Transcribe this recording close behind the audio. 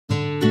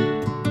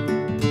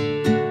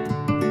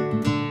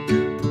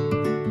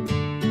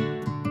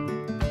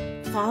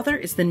father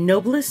is the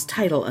noblest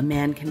title a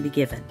man can be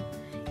given.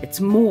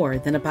 It's more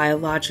than a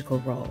biological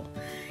role.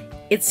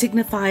 It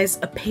signifies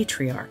a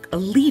patriarch, a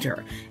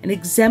leader, an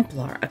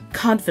exemplar, a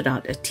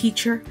confidant, a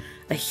teacher,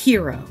 a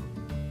hero,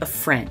 a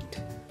friend.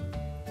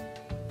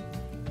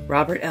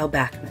 Robert L.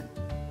 Bachman.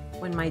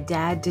 When my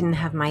dad didn't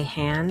have my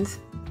hand,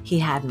 he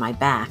had my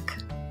back.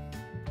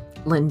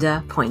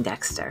 Linda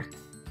Poindexter.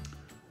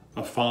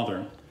 A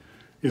father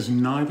is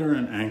neither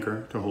an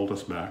anchor to hold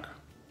us back,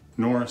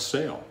 nor a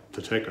sail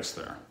to take us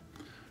there,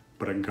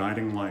 but a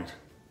guiding light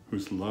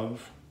whose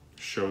love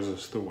shows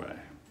us the way.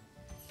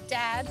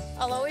 Dad,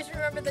 I'll always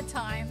remember the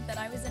time that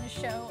I was in a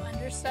show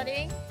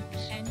understudying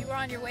and you were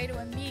on your way to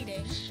a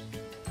meeting.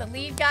 The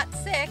lead got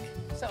sick,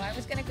 so I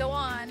was going to go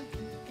on,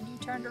 and you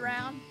turned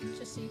around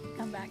just so you could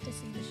come back to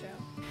see the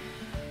show.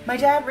 My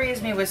dad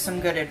raised me with some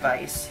good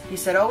advice. He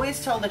said,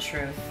 always tell the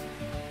truth.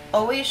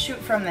 Always shoot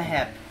from the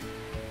hip.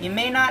 You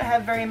may not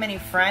have very many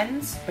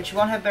friends, but you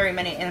won't have very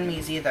many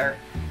enemies either,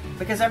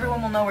 because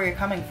everyone will know where you're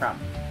coming from.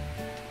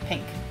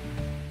 Pink.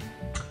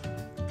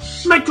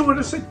 My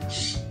daughter said,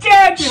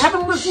 Dad, you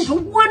haven't listened to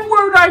one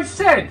word I've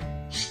said.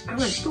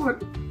 And I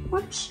thought,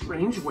 what a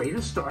strange way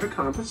to start a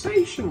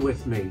conversation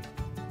with me.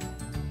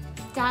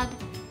 Dad,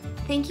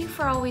 thank you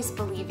for always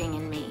believing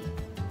in me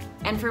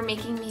and for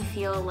making me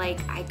feel like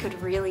I could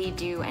really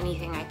do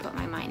anything I put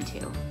my mind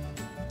to.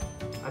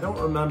 I don't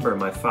remember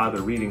my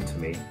father reading to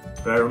me,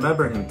 but I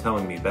remember him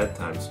telling me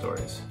bedtime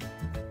stories.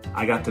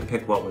 I got to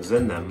pick what was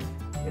in them,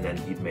 and then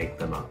he'd make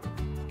them up.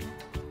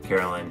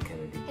 Caroline Kennedy.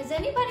 Has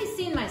anybody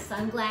seen my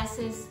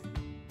sunglasses?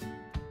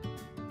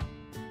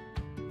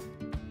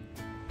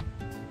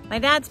 My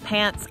dad's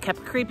pants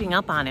kept creeping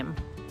up on him.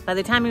 By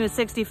the time he was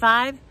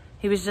 65,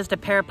 he was just a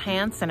pair of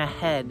pants and a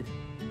head.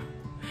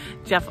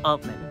 Jeff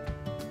Altman.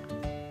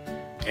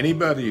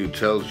 Anybody who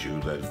tells you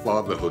that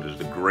fatherhood is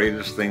the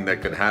greatest thing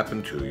that could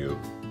happen to you,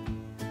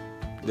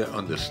 they're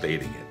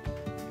understating it.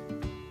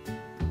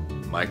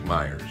 Mike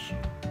Myers.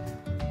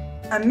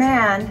 A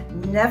man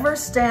never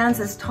stands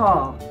as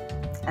tall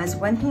as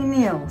when he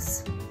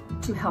kneels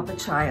to help a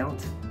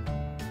child.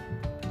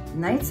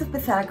 Knights of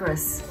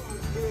Pythagoras.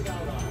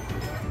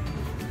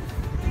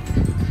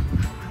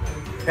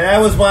 Hey, I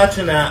was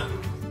watching that.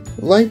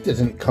 Life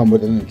doesn't come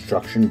with an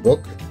instruction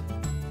book.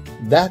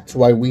 That's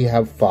why we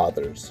have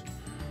fathers.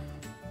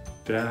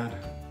 Dad,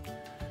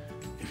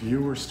 if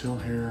you were still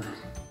here,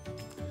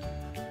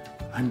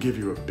 I'd give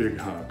you a big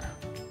hug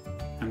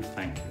and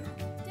thank you.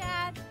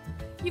 Dad,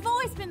 you've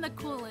always been the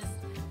coolest.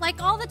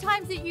 Like all the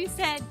times that you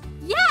said,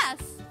 yes!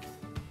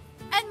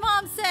 And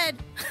Mom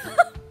said,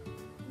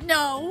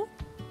 no.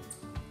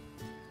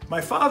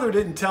 My father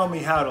didn't tell me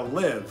how to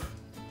live.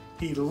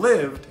 He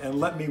lived and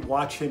let me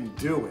watch him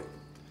do it.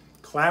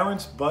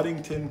 Clarence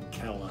Buddington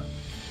Kellogg.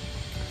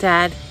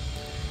 Dad,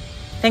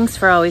 thanks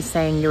for always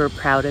saying you were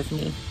proud of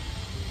me.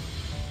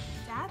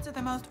 Dads are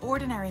the most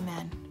ordinary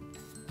men,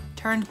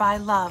 turned by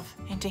love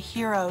into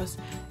heroes,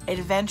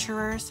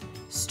 adventurers,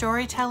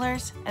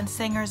 storytellers, and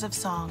singers of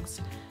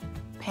songs.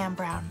 Pam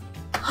Brown.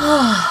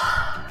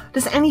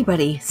 Does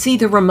anybody see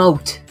the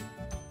remote?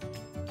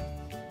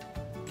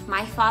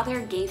 My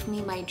father gave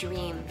me my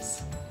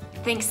dreams.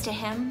 Thanks to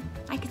him,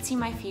 I could see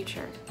my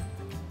future.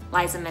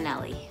 Liza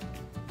Minnelli.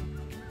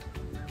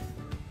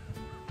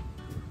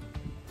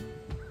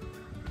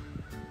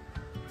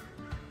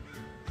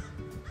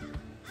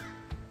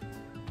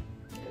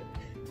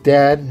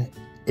 Dad,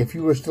 if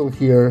you were still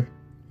here,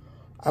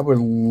 I would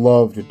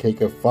love to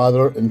take a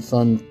father and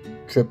son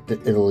trip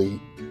to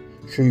Italy.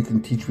 Sure you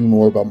can teach me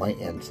more about my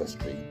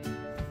ancestry.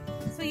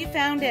 So you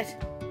found it.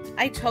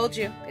 I told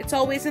you, it's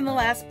always in the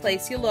last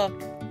place you look.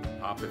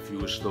 Pop, if you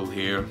were still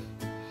here,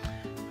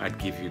 I'd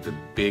give you the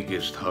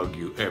biggest hug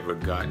you ever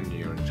got in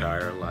your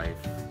entire life.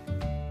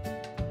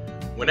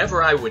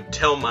 Whenever I would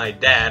tell my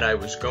dad I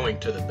was going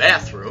to the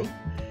bathroom,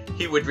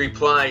 he would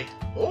reply,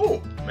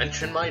 "Oh,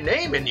 mention my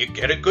name and you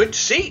get a good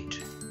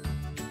seat."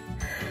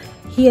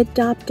 He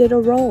adopted a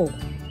role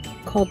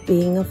called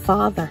being a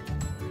father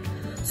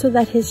so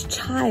that his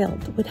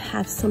child would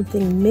have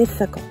something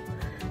mythical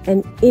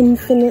and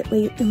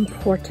infinitely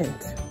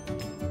important,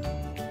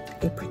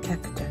 a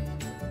protector.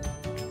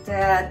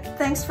 Dad,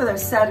 thanks for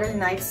those Saturday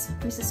nights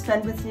we used to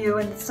spend with you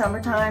in the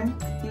summertime.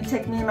 You'd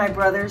take me and my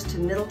brothers to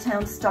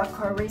Middletown stock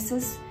car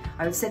races.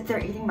 I would sit there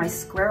eating my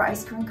square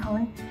ice cream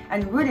cone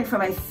and rooting for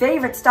my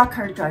favorite stock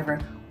car driver,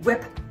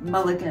 Whip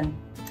Mulligan.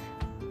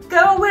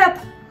 Go Whip!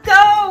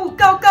 Go!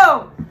 Go,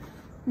 go!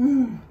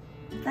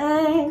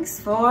 Thanks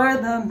for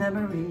the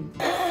memory.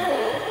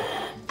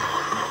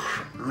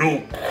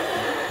 Luke,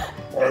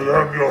 I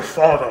am your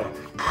father.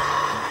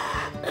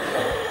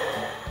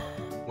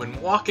 When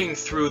walking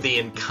through the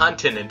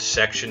incontinence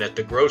section at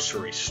the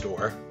grocery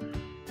store,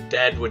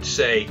 Dad would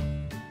say,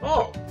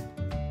 "Oh,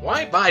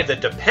 why buy the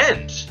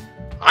Depends?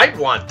 I'd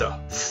want the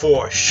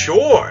For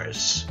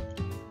Sures."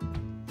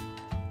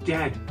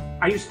 Dad,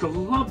 I used to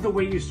love the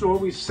way you used to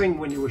always sing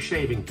when you were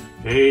shaving.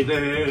 Hey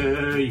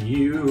there,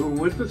 you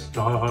with the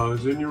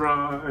stars in your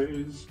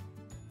eyes.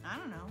 I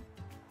don't know.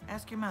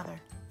 Ask your mother.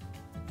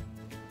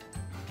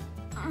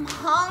 I'm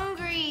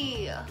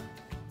hungry.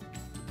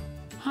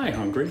 Hi,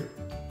 Hungry.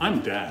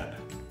 I'm Dad.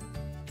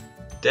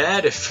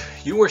 Dad,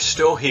 if you were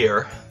still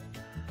here,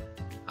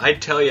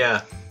 I'd tell you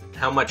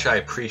how much I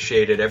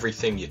appreciated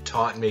everything you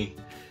taught me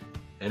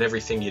and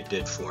everything you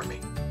did for me.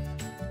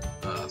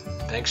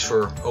 Thanks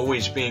for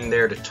always being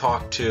there to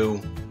talk to.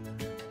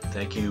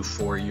 Thank you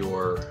for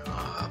your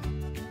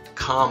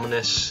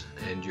calmness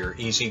and your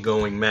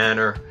easygoing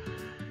manner.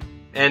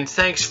 And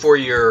thanks for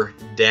your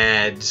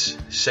dad's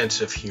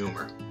sense of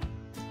humor.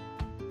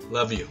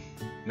 Love you.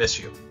 Miss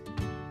you.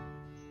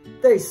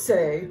 They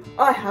say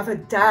I have a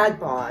dad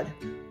bod.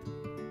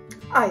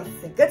 I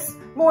think it's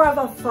more of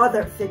a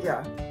father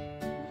figure.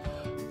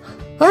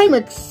 I'm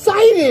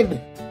excited!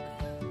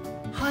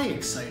 Hi,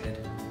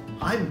 excited.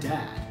 I'm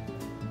Dad.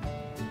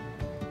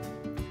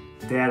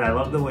 Dad, I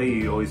love the way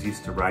you always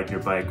used to ride your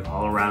bike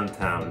all around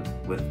town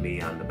with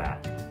me on the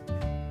back.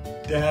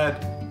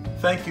 Dad,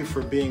 thank you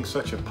for being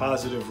such a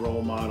positive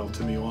role model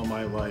to me all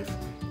my life.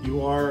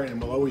 You are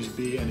and will always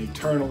be an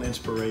eternal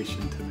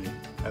inspiration to me.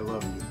 I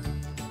love you.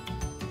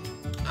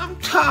 I'm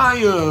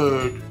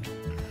tired.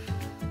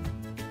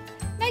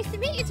 Nice to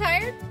meet you,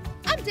 Tired.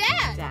 I'm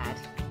Dad. Dad,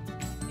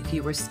 if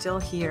you were still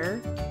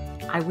here,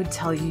 I would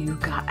tell you you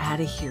got out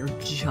of here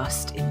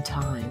just in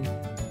time.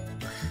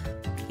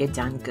 You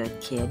done good,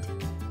 kid.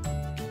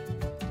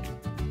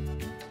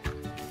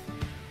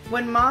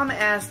 When Mom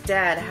asked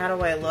Dad, how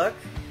do I look?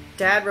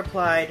 Dad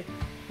replied,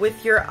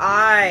 with your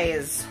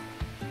eyes.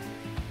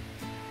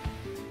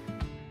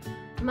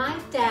 My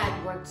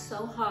dad worked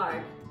so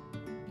hard,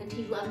 and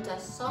he loved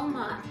us so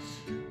much.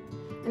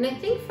 And I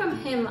think from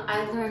him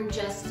I learned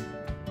just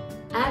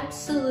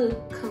absolute,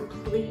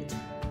 complete,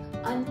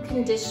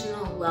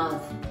 unconditional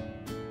love.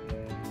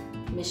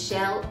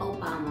 Michelle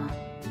Obama.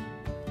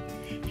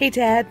 Hey,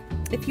 Dad,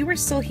 if you were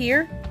still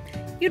here,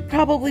 you'd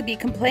probably be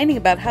complaining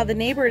about how the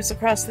neighbors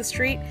across the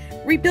street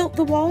rebuilt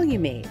the wall you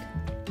made.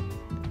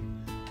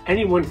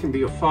 Anyone can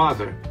be a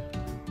father,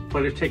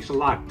 but it takes a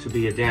lot to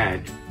be a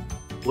dad.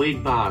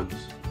 Wade Boggs.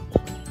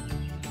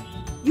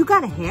 You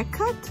got a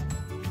haircut?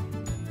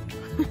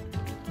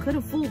 Could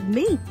have fooled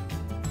me.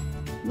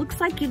 Looks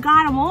like you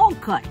got them all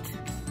cut.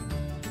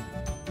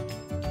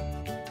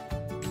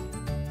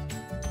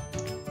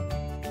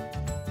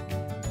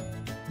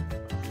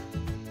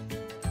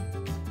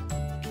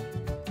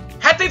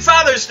 Happy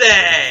Father's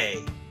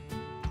Day!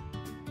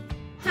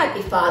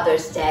 Happy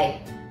Father's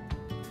Day.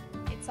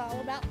 It's all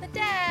about the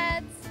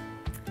dads.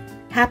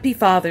 Happy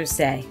Father's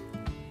Day.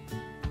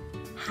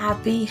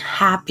 Happy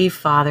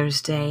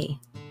Father's Day.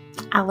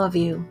 I love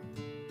you.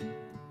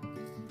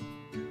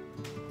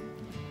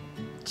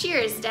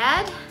 Cheers,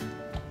 Dad.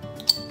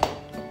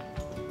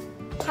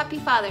 Happy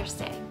Father's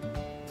Day.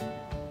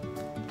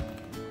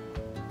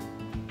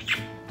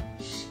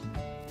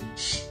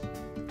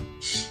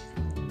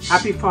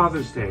 Happy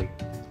Father's Day.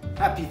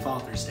 Happy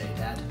Father's Day,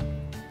 Dad.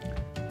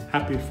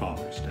 Happy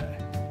Father's Day.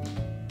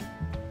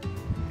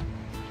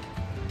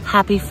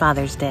 Happy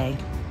Father's Day.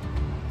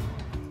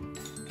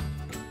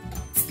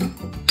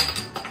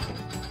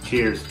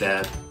 Cheers,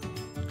 Dad.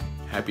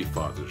 Happy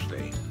Father's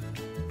Day.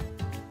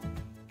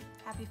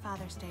 Happy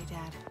Father's Day,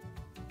 Dad.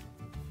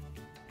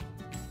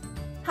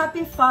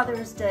 Happy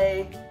Father's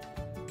Day.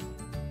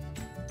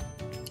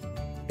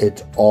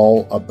 It's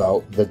all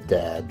about the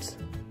dads.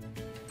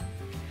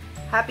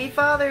 Happy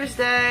Father's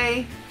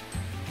Day.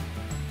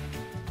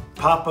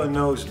 Papa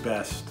knows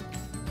best.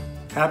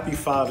 Happy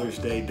Father's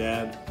Day,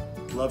 Dad.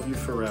 Love you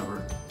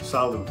forever.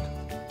 Salute.